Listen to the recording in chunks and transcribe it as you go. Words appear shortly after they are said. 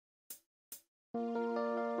Look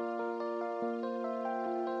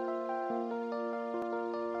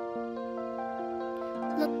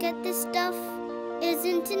at this stuff,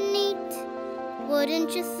 isn't it neat?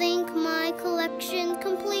 Wouldn't you think my collection's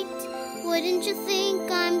complete? Wouldn't you think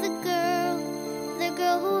I'm the girl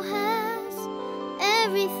who has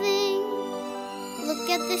everything? Look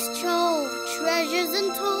at this trove, treasures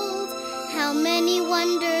untold. How many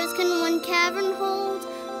wonders can one cavern hold?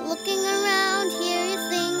 Looking around here you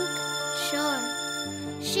think, sure,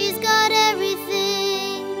 she's got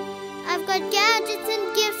everything. I've got gadgets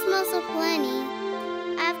and gizmos aplenty.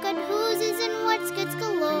 I've got whozits and whatzits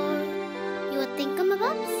galore. You would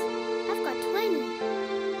thingamabobs? I've got 20.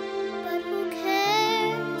 But who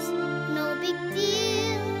cares? No big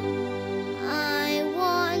deal. I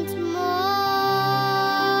want more.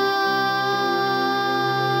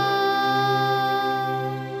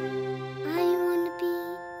 I want to be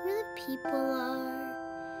where the people are.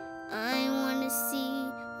 I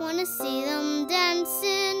wanna see them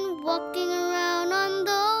dancing, walking around on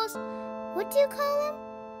those, what do you call them?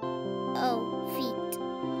 Oh, feet.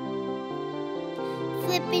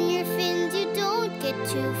 Flipping your fins, you don't get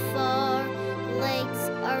too far. Legs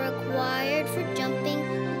are required for jumping,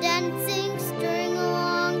 dancing, stirring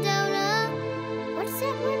along down a, what's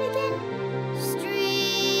that word again?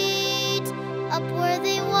 Street. Up where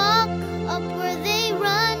they walk, up where they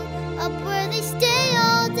run, up where they stay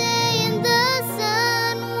all day in the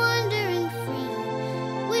sun, wandering free.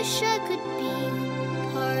 Wish I could be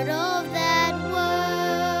part of that world.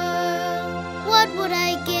 What would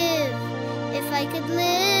I give if I could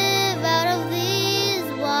live out of these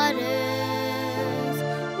waters?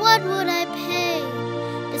 What would I pay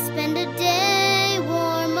to spend a day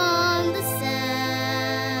warm on the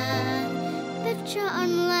sand? Picture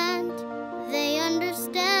on land, they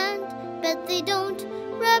understand, but they don't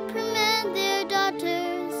reprimand their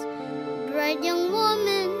daughters. Bright young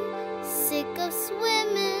woman, sick of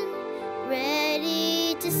swimming,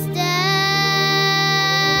 ready to stand.